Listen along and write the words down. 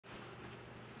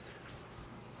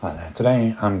Hi there,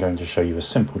 today I'm going to show you a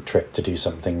simple trick to do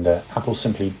something that Apple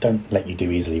simply don't let you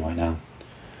do easily right now.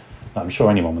 I'm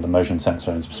sure anyone with a motion sensor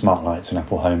and some smart lights in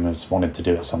Apple Home has wanted to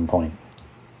do at some point.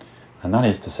 And that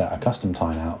is to set a custom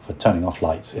timeout for turning off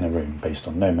lights in a room based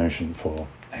on no motion for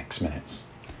X minutes.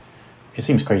 It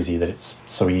seems crazy that it's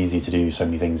so easy to do so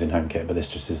many things in HomeKit, but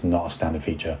this just is not a standard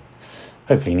feature.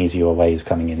 Hopefully an easier way is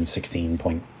coming in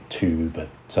 16.2, but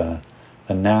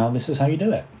for now this is how you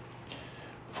do it.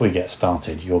 Before you get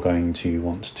started, you're going to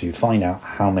want to find out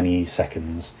how many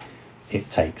seconds it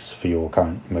takes for your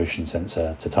current motion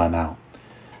sensor to time out.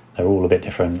 They're all a bit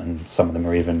different and some of them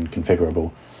are even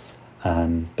configurable.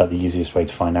 But the easiest way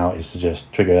to find out is to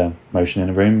just trigger motion in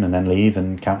a room and then leave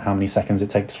and count how many seconds it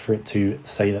takes for it to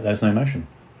say that there's no motion.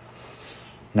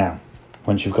 Now,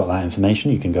 once you've got that information,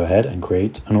 you can go ahead and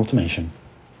create an automation.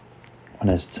 When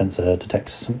a sensor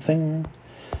detects something,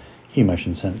 Hue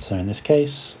motion sensor in this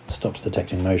case, stops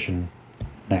detecting motion,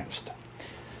 next.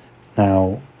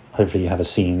 Now, hopefully you have a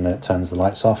scene that turns the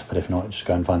lights off, but if not, just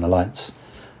go and find the lights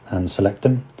and select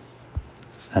them.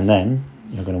 And then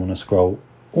you're going to want to scroll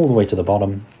all the way to the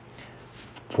bottom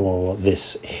for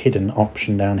this hidden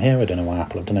option down here. I don't know why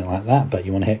Apple have done it like that, but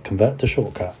you want to hit convert to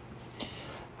shortcut.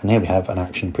 And here we have an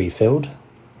action pre-filled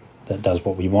that does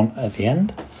what we want at the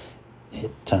end.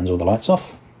 It turns all the lights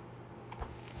off.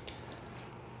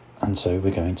 And so we're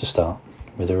going to start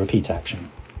with a repeat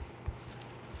action.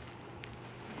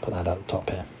 Put that at the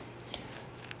top here.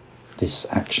 This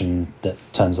action that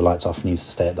turns the lights off needs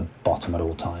to stay at the bottom at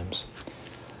all times.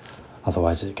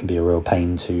 Otherwise it can be a real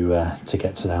pain to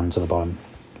get down to the bottom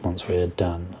once we're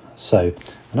done. So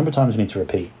the number of times we need to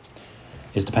repeat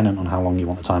is dependent on how long you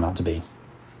want the timeout to be,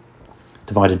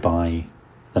 divided by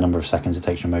the number of seconds it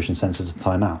takes your motion sensor to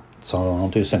time out. So I'll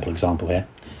do a simple example here.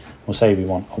 We'll say we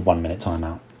want a 1 minute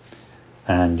timeout,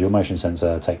 and your motion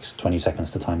sensor takes 20 seconds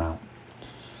to time out.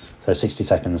 So 60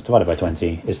 seconds divided by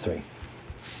 20 is 3.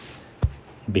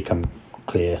 It'll become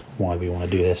clear why we want to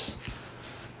do this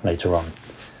later on.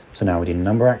 So now we need a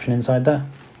number action inside there,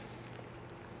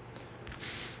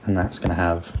 and that's going to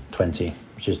have 20,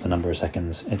 which is the number of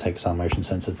seconds it takes our motion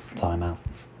sensor to time out.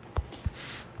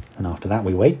 And after that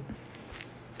we wait,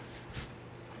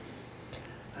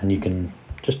 and you can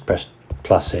just press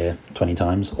plus here 20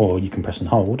 times, or you can press and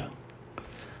hold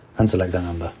and select that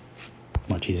number.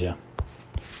 Much easier.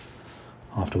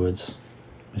 Afterwards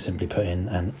we simply put in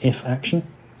an if action,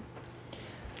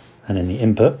 and in the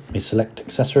input we select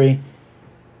accessory,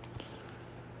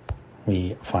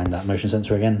 we find that motion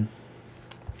sensor again,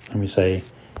 and we say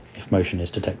if motion is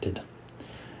detected,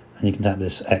 and you can tap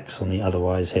this X on the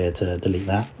otherwise here to delete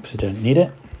that because you don't need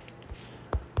it,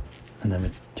 and then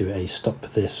we do a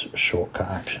stop this shortcut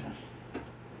action,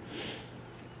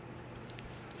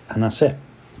 and that's it.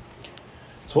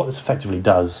 So what this effectively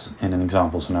does in an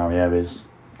example scenario is,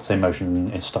 say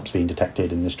motion stops being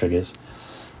detected and this triggers,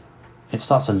 it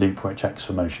starts a loop where it checks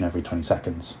for motion every 20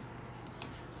 seconds.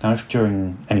 Now if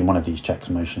during any one of these checks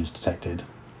motion is detected,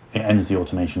 it ends the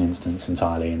automation instance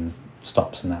entirely and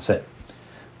stops, and that's it.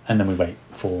 And then we wait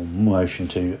for motion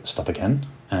to stop again,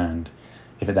 and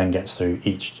if it then gets through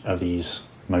each of these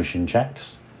motion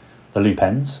checks, the loop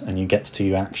ends and you get to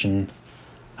your action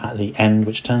at the end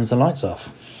which turns the lights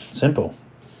off. Simple.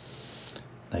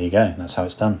 There you go, that's how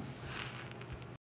it's done.